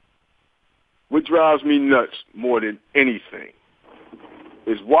 What drives me nuts more than anything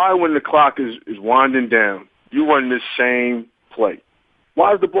is why when the clock is winding down, you run this same play.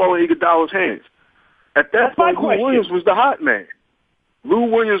 Why is the ball in Iguodala's hands? At that point, Lou Williams was the hot man. Lou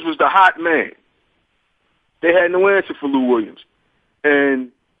Williams was the hot man. They had no answer for Lou Williams.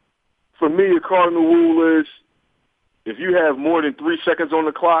 And for me, the cardinal rule is if you have more than 3 seconds on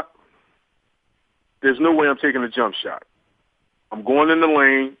the clock, there's no way I'm taking a jump shot. I'm going in the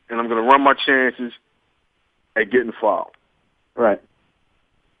lane, and I'm going to run my chances at getting fouled. Right.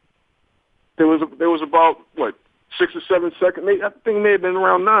 There was about, 6 or 7 seconds? I think it may have been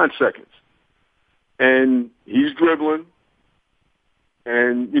around 9 seconds. And he's dribbling,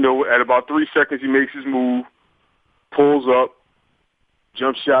 and, at about 3 seconds he makes his move, pulls up,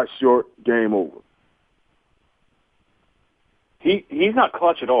 jump shot short, game over. He's not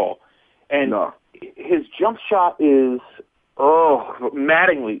clutch at all. And no. His jump shot is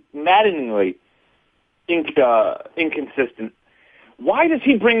maddeningly inconsistent. Why does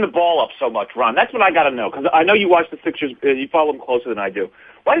he bring the ball up so much, Ron? That's what I got to know, because I know you watch the Sixers. You follow them closer than I do.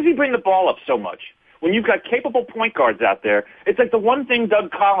 Why does he bring the ball up so much? When you've got capable point guards out there, it's like the one thing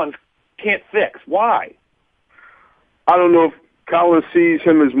Doug Collins can't fix. Why? I don't know if Collins sees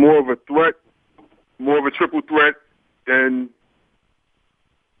him as more of a threat, more of a triple threat than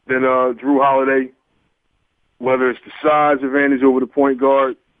Drew Holiday, whether it's the size advantage over the point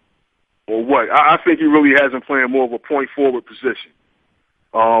guard or what. I think he really has him playing more of a point forward position.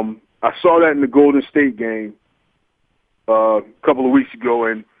 I saw that in the Golden State game a couple of weeks ago,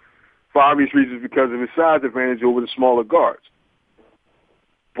 and for obvious reasons because of his size advantage over the smaller guards.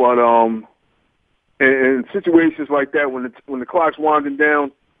 But in situations like that, when the clock's winding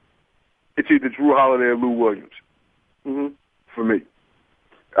down, it's either Drew Holiday or Lou Williams. Mm-hmm. For me,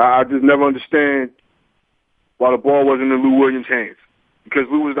 I just never understand why the ball wasn't in Lou Williams' hands, because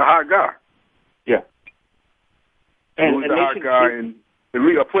Lou was the hot guy. Yeah, Lou was the hot guy, and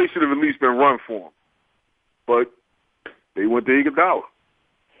a play should have at least been run for him. But they went to Iguodala.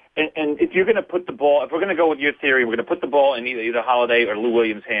 And if you're going to put the ball, if we're going to go with your theory, we're going to put the ball in either Holiday or Lou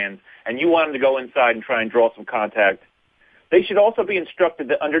Williams' hands, and you want him to go inside and try and draw some contact, they should also be instructed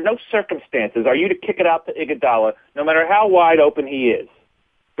that under no circumstances are you to kick it out to Iguodala, no matter how wide open he is.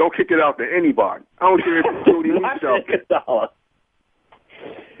 Don't kick it out to anybody. I don't care if it's Jody Meeks out there.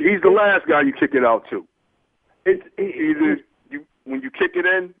 He's the last guy you kick it out to. It's either when you kick it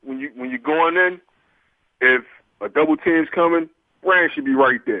in, when you're going in, if a double team's coming, Brand should be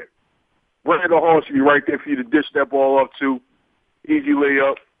right there. Brand or Hall should be right there for you to dish that ball up to. Easy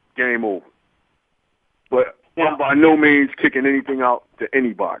layup, game over. But I'm by no means kicking anything out to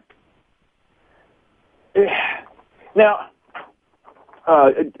anybody. Now,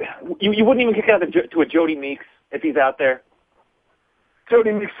 you wouldn't even kick it out to a Jody Meeks if he's out there?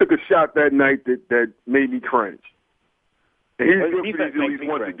 Jody Meeks took a shot that night that made me cringe. And he's good for these at least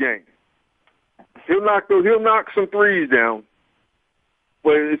once a game. He'll knock some threes down,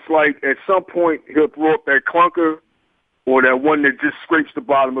 but it's like at some point he'll throw up that clunker or that one that just scrapes the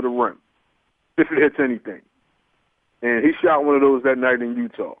bottom of the rim, if it hits anything. And he shot one of those that night in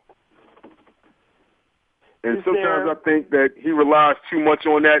Utah. And sometimes I think that he relies too much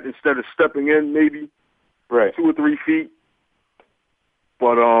on that instead of stepping in maybe 2 or 3 feet.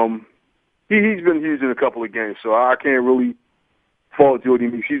 But he's been used in a couple of games, so I can't really fault Jody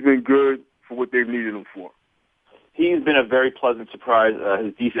Meeks. He's been good for what they've needed him for. He's been a very pleasant surprise.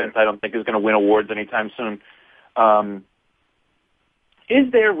 His defense, I don't think, is going to win awards anytime soon.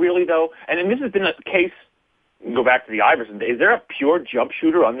 Is there really, though, and this has been the case, go back to the Iverson days, is there a pure jump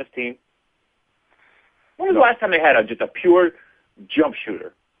shooter on this team? When was the last time they had just a pure jump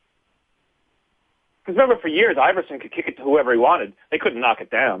shooter? Because remember, for years, Iverson could kick it to whoever he wanted. They couldn't knock it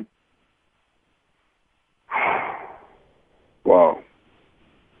down. Wow.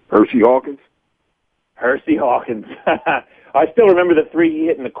 Hersey Hawkins? Hersey Hawkins. I still remember the three he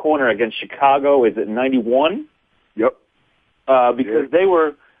hit in the corner against Chicago. Is it 91? Yep. Because they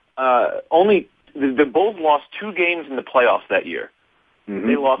were only the Bulls lost 2 games in the playoffs that year. Mm-hmm.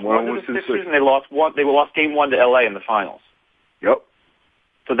 They lost one to the Sixers, and they lost game 1 to LA in the finals. Yep.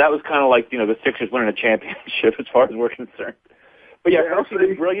 So that was kind of like, the Sixers winning a championship as far as we're concerned. But yeah, Hersey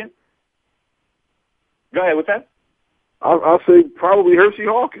was brilliant. Go ahead, what's that? I'll say probably Hersey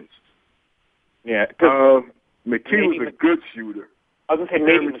Hawkins. Yeah. McKee was a good shooter. I was going to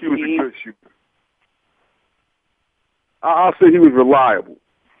say maybe McKee was a good shooter. I'll say he was reliable.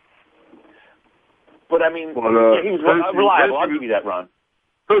 But, he was reliable. I'll give you that, Ron.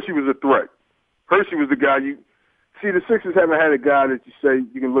 Hersey was a threat. Hersey was the guy see, the Sixers haven't had a guy that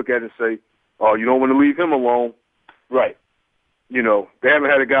you can look at and say, oh, you don't want to leave him alone. Right. They haven't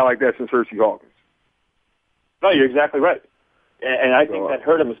had a guy like that since Hersey Hawkins. No, you're exactly right. And I think that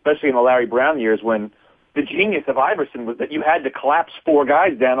hurt him, especially in the Larry Brown years, when the genius of Iverson was that you had to collapse 4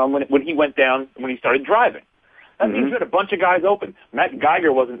 guys down on when he went down, when he started driving. That means you had a bunch of guys open. Matt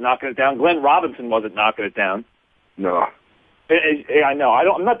Geiger wasn't knocking it down. Glenn Robinson wasn't knocking it down. No. I know.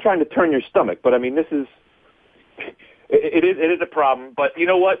 I'm not trying to turn your stomach, but this is it is a problem. But you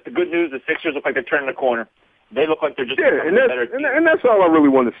know what? The good news: the Sixers look like they're turning the corner. They look like they're just and that's all I really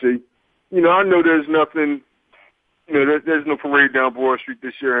want to see. I know there's nothing. There's no parade down Broad Street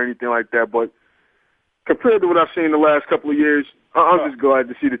this year or anything like that. But compared to what I've seen the last couple of years, I'm just glad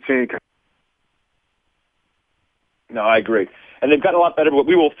to see the team. No, I agree. And they've gotten a lot better, but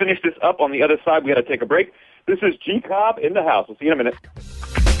we will finish this up on the other side. We got to take a break. This is G. Cobb in the house. We'll see you in a minute. The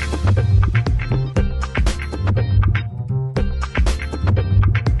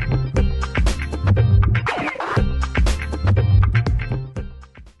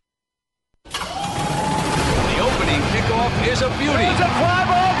opening kickoff is a beauty. It's a fly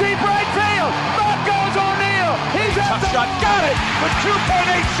ball deep right field. Back goes O'Neal. He's at the shot. Got it with 2.8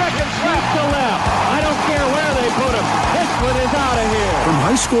 seconds left to left. I don't care where they put him. This one is out of here. From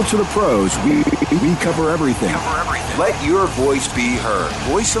high school to the pros, we cover everything. Let your voice be heard.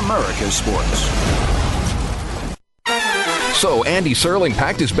 Voice America Sports. So Andy Serling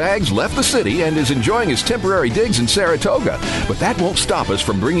packed his bags, left the city, and is enjoying his temporary digs in Saratoga. But that won't stop us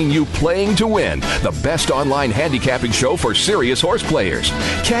from bringing you Playing to Win, the best online handicapping show for serious horse players.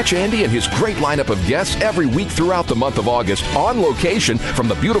 Catch Andy and his great lineup of guests every week throughout the month of August on location from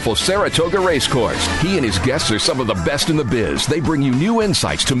the beautiful Saratoga Racecourse. He and his guests are some of the best in the biz. They bring you new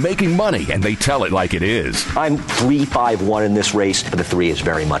insights to making money, and they tell it like it is. I'm 3-5-1 in this race, but the 3 is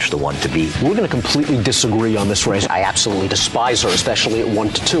very much the one to beat. We're going to completely disagree on this race. I absolutely despise her, especially at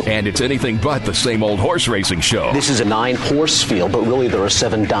 1-2. And it's anything but the same old horse racing show. This is a 9-horse field, but really there are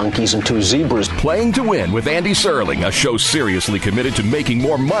 7 donkeys and 2 zebras. Playing to Win with Andy Serling, a show seriously committed to making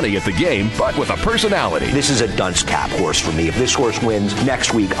more money at the game, but with a personality. This is a dunce cap horse for me. If this horse wins,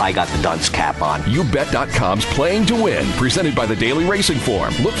 next week I got the dunce cap on. YouBet.com's Playing to Win, presented by the Daily Racing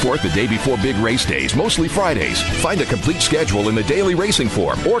Form. Look for it the day before big race days, mostly Fridays. Find a complete schedule in the Daily Racing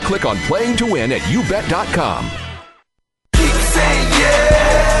Form or click on Playing to Win at YouBet.com.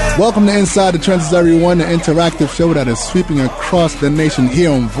 Welcome to Inside the Trenches, everyone, the interactive show that is sweeping across the nation here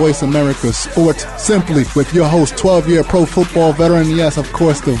on Voice America Sports Simply with your host, 12-year pro football veteran, yes, of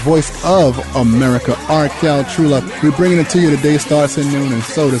course, the voice of America, Arkel Trula. We're bringing it to you today, starts at noon, and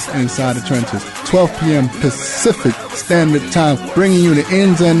so does Inside the Trenches. 12 p.m. Pacific Standard Time, bringing you the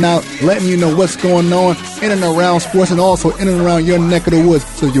ins and out, letting you know what's going on in and around sports and also in and around your neck of the woods.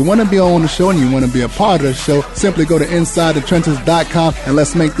 So if you want to be on the show and you want to be a part of the show, simply go to InsideTheTrenches.com and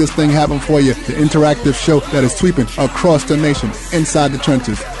let's make this thing happen for you. The interactive show that is sweeping across the nation. Inside the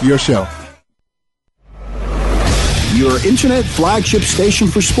Trenches, your show. Your internet flagship station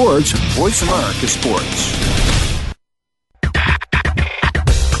for sports, Voice America Sports.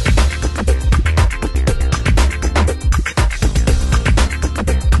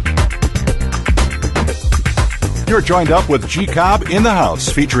 You're joined up with G. Cobb in the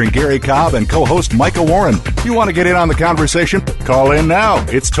House, featuring Gary Cobb and co-host Micah Warren. You want to get in on the conversation? Call in now.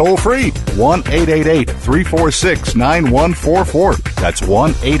 It's toll-free. 1-888-346-9144. That's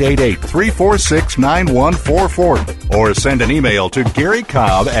 1-888-346-9144. Or send an email to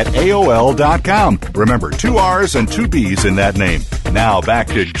GaryCobb@AOL.com. Remember, 2 R's and 2 B's in that name. Now back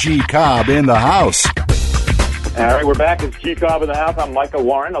to G. Cobb in the House. All right, we're back. It's G. Cobb in the House. I'm Micah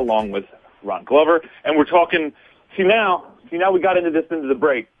Warren, along with Ron Glover, and we're talking. See now we got into the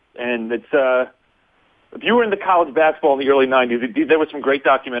break, and it's if you were into college basketball in the early '90s, there were some great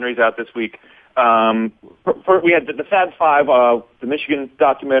documentaries out this week. We had the Fab Five. The Michigan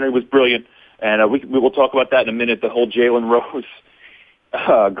documentary was brilliant, and we will talk about that in a minute. The whole Jalen Rose,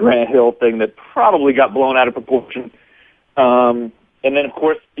 Grant Hill thing that probably got blown out of proportion, and then of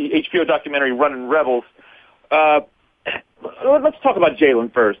course the HBO documentary Runnin' Rebels. Let's talk about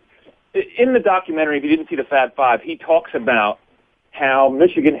Jalen first. In the documentary, if you didn't see the Fab Five, he talks about how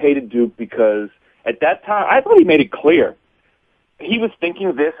Michigan hated Duke because at that time, I thought he made it clear, he was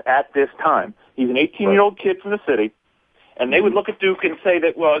thinking this at this time. He's an 18-year-old kid from the city, and they would look at Duke and say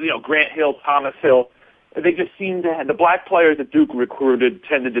that, well, Grant Hill, Thomas Hill, they just seemed to have, the black players that Duke recruited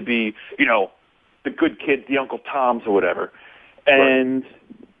tended to be, the good kids, the Uncle Toms or whatever. And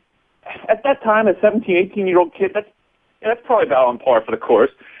at that time, a 17, 18-year-old kid, that's probably about on par for the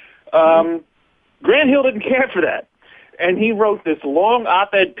course. Grant Hill didn't care for that. And he wrote this long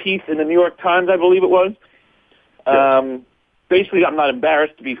op-ed piece in the New York Times, I believe it was. Basically, I'm not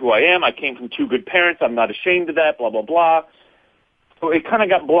embarrassed to be who I am. I came from 2 good parents. I'm not ashamed of that, blah, blah, blah. So it kind of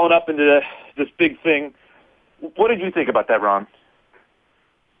got blown up into this big thing. What did you think about that, Ron?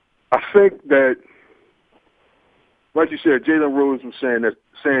 I think that, like you said, Jalen Rose was saying this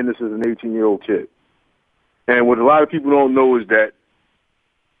as an 18-year-old kid. And what a lot of people don't know is that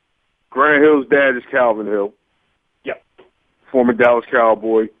Grant Hill's dad is Calvin Hill. Yep. Former Dallas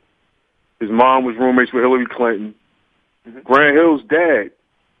Cowboy. His mom was roommates with Hillary Clinton. Mm-hmm. Grant Hill's dad,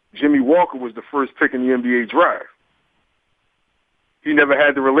 Jimmy Walker, was the first pick in the NBA draft. He never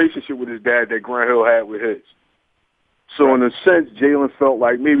had the relationship with his dad that Grant Hill had with his. So in a sense, Jalen felt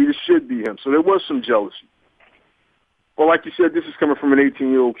like maybe this should be him. So there was some jealousy. Well, like you said, this is coming from an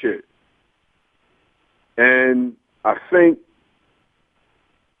 18-year-old kid. And I think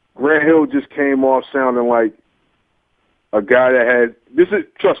Grant Hill just came off sounding like a guy that had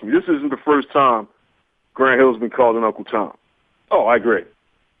trust me, this isn't the first time Grant Hill's been called an Uncle Tom. Oh, I agree.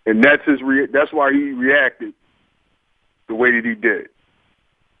 And that's that's why he reacted the way that he did.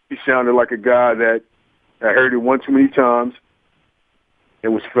 He sounded like a guy that heard it one too many times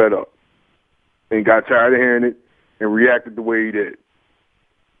and was fed up and got tired of hearing it and reacted the way he did.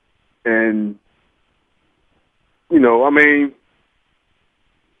 And, I mean,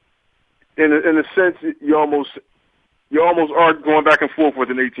 in a sense, you almost are going back and forth with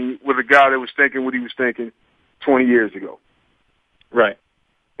a guy that was thinking what he was thinking 20 years ago. Right.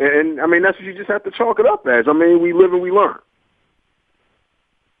 And I mean, that's what you just have to chalk it up as. I mean, we live and we learn.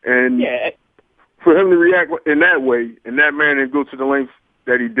 And for him to react in that way, in that manner, and go to the length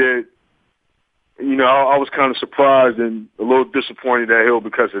that he did, you know, I was kind of surprised and a little disappointed at Hill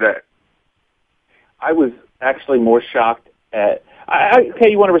because of that. I was actually more shocked at. Okay,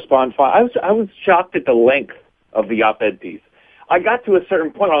 you want to respond? Fine. I was shocked at the length of the op-ed piece. I got to a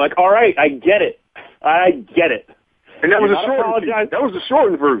certain point where I'm like, all right, I get it. And that was a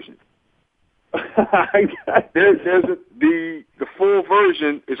shortened version. The full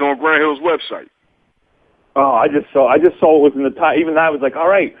version is on Grant Hill's website. Oh, I just saw it was in the time. Even I was like, all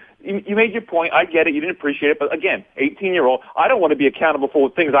right, you made your point. I get it. You didn't appreciate it. But again, 18-year-old, I don't want to be accountable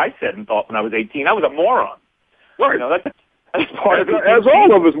for things I said and thought when I was 18. I was a moron. Right. You know, that's part of it. As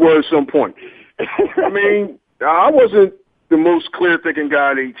all of us were at some point. I mean, I wasn't the most clear-thinking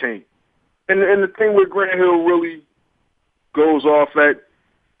guy at 18. And the thing with Grant Hill really goes off at,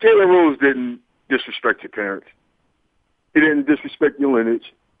 Jalen Rose didn't disrespect your parents. He didn't disrespect your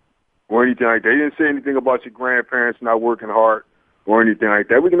lineage or anything like that. He didn't say anything about your grandparents not working hard or anything like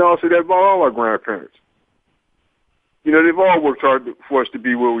that. We can all say that about all our grandparents. You know, they've all worked hard for us to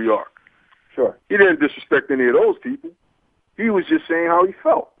be where we are. Sure. He didn't disrespect any of those people. He was just saying how he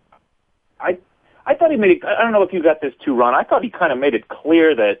felt. I thought he made it, I don't know if you got this too, Ron. I thought he kind of made it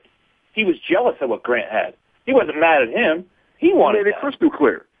clear that he was jealous of what Grant had. He wasn't mad at him. He made it crystal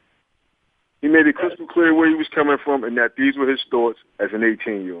clear. He made it crystal clear where he was coming from and that these were his thoughts as an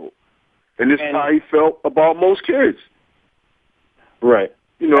 18-year-old. And this is how he felt about most kids. Right.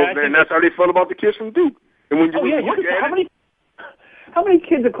 You know, and that's how they felt about the kids from Duke. And when you look at how many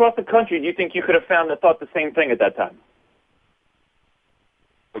kids across the country do you think you could have found that thought the same thing at that time?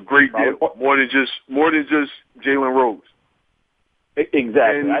 A great deal. More than just Jalen Rose.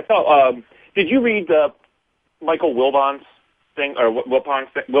 Exactly. I thought. Did you read Michael Wilbon's thing or Wilpon?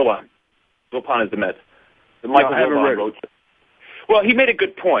 Wilpon is the Mets. Michael Wilbon wrote it. Well, he made a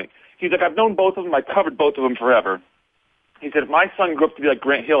good point. He's like, I've known both of them. I covered both of them forever. He said, if my son grew up to be like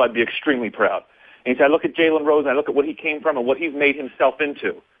Grant Hill, I'd be extremely proud. And he said, I look at Jalen Rose and I look at what he came from and what he's made himself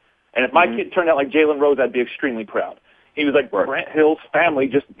into. And if my kid turned out like Jalen Rose, I'd be extremely proud. He was like, Grant Hill's family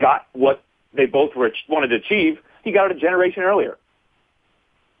just got what they both wanted to achieve. He got it a generation earlier.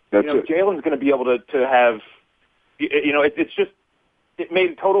 That's it. Jalen's going to be able to have, it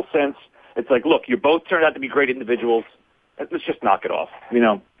made total sense. It's like, look, you both turned out to be great individuals. Let's just knock it off,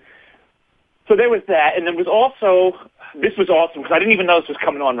 So there was that, and there was also, this was awesome, because I didn't even know this was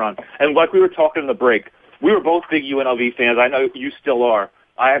coming on, Ron. And like we were talking in the break, we were both big UNLV fans. I know you still are.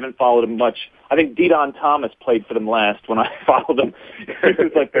 I haven't followed him much. I think Deion Thomas played for them last when I followed him. He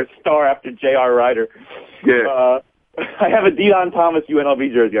was like their star after J.R. Ryder. Yeah. I have a Deion Thomas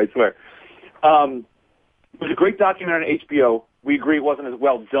UNLV jersey, I swear. It was a great documentary on HBO. We agree it wasn't as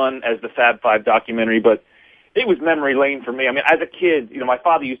well done as the Fab Five documentary, but it was memory lane for me. I mean, as a kid, my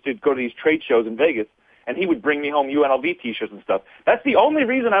father used to go to these trade shows in Vegas, and he would bring me home UNLV T-shirts and stuff. That's the only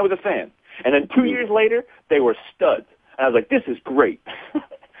reason I was a fan. And then 2 years later, they were studs. And I was like, this is great.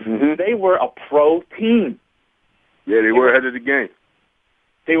 They were a pro team. Yeah, they were ahead of the game.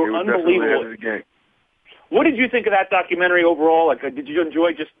 They were unbelievable. Ahead of the game. What did you think of that documentary overall? Like, did you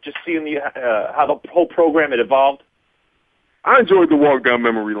enjoy just seeing how the whole program had evolved? I enjoyed the walk down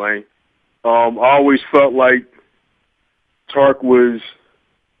memory lane. I always felt like Tark was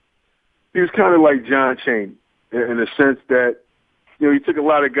kind of like John Chaney in the sense that, he took a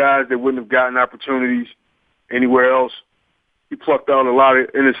lot of guys that wouldn't have gotten opportunities anywhere else. He plucked out a lot of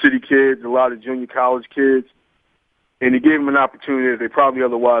inner city kids, a lot of junior college kids, and he gave them an opportunity that they probably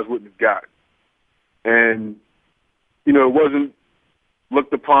otherwise wouldn't have got. And, it wasn't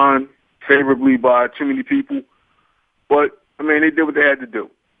looked upon favorably by too many people, but, they did what they had to do.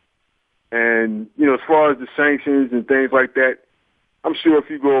 And, as far as the sanctions and things like that, I'm sure if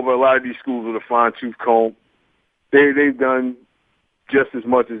you go over a lot of these schools with a fine-tooth comb, they've done just as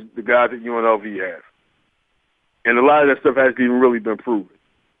much as the guys at UNLV have. And a lot of that stuff hasn't even really been proven.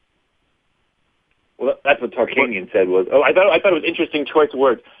 Well, that's what Tarkanian said was. I thought it was interesting choice of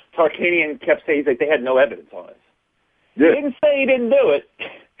words. Tarkanian kept saying that they had no evidence on it. Yeah. He didn't say he didn't do it.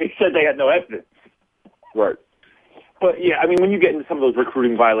 He said they had no evidence. Right. But, yeah, when you get into some of those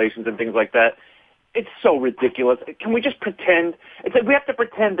recruiting violations and things like that, it's so ridiculous. Can we just pretend? It's like we have to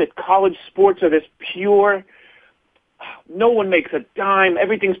pretend that college sports are this pure. No one makes a dime.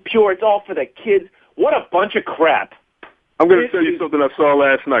 Everything's pure. It's all for the kids. What a bunch of crap. I'm going to tell you something I saw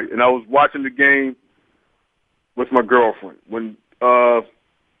last night, and I was watching the game with my girlfriend when the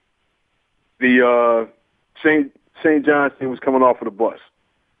St. John's team was coming off of the bus.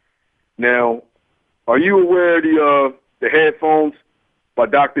 Now, are you aware of the headphones by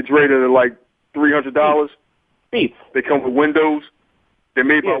Dr. Dre that are like $300. Beats. They come with Windows. They're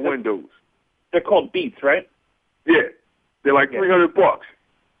made by Windows. They're called Beats, right? Yeah. They're like $300.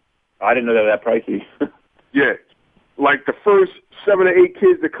 I didn't know they were that pricey. Yeah. Like the first 7 or 8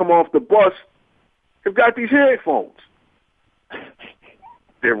 kids that come off the bus have got these headphones.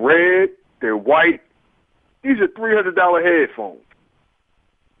 They're red. They're white. These are $300 headphones.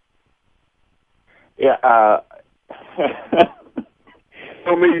 Yeah. I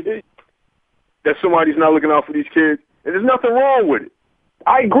mean, that somebody's not looking out for these kids, and there's nothing wrong with it.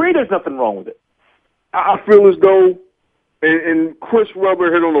 I agree there's nothing wrong with it. I feel as though, and Chris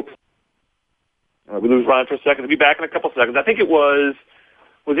Webber hit on a... We lose Ryan for a second. We'll be back in a couple seconds. I think it was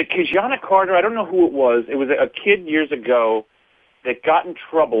it Kijana Carter? I don't know who it was. It was a kid years ago that got in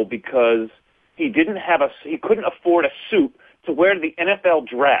trouble because he couldn't afford a suit to wear to the NFL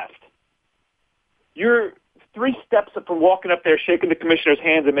draft. You're 3 steps from walking up there, shaking the commissioner's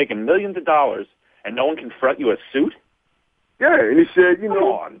hands and making millions of dollars, and no one can front you a suit? Yeah, and he said,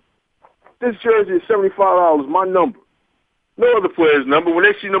 this jersey is $75, my number. No other player's number. When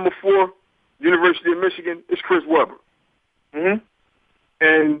they see number 4, University of Michigan, it's Chris Webber. Mm-hmm.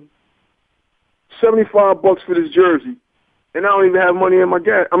 And $75 for this jersey, and I don't even have money in my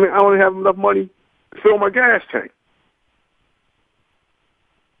gas. I mean, I don't have enough money to fill my gas tank.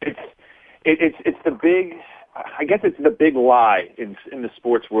 It's the big, I guess it's the big lie in the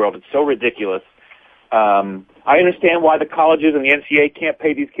sports world. It's so ridiculous. I understand why the colleges and the NCAA can't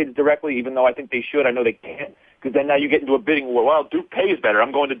pay these kids directly, even though I think they should. I know they can't, because then now you get into a bidding war. Well, Duke pays better.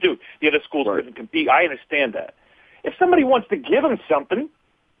 I'm going to Duke. The other schools couldn't compete. I understand that. If somebody wants to give him something,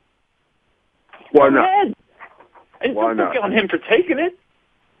 why not? And don't look on him for taking it.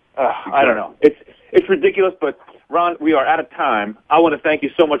 I don't know. It's ridiculous, but Ron, we are out of time. I want to thank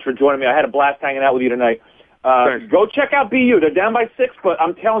you so much for joining me. I had a blast hanging out with you tonight. Go check out BU. They're down by 6, but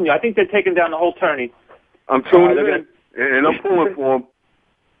I'm telling you, I think they're taking down the whole tourney. I'm tuning in, and I'm pulling for them.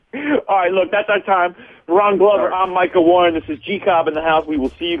 All right, look, that's our time. Ron Glover, I'm Micah Warren. This is G Cobb in the house. We will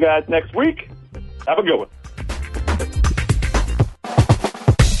see you guys next week. Have a good one.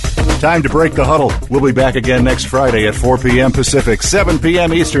 Time to break the huddle. We'll be back again next Friday at 4 p.m. Pacific, 7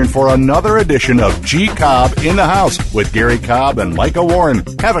 p.m. Eastern for another edition of G Cobb in the House with Gary Cobb and Micah Warren.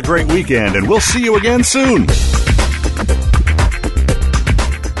 Have a great weekend, and we'll see you again soon.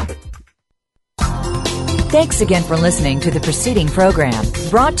 Thanks again for listening to the preceding program,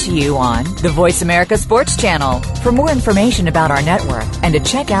 brought to you on the Voice America Sports Channel. For more information about our network and to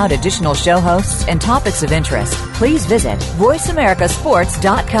check out additional show hosts and topics of interest, please visit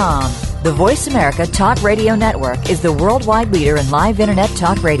voiceamericasports.com. The Voice America Talk Radio Network is the worldwide leader in live Internet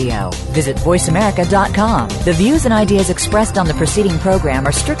talk radio. Visit voiceamerica.com. The views and ideas expressed on the preceding program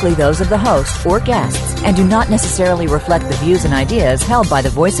are strictly those of the host or guests and do not necessarily reflect the views and ideas held by the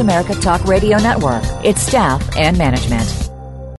Voice America Talk Radio Network, its staff, and management.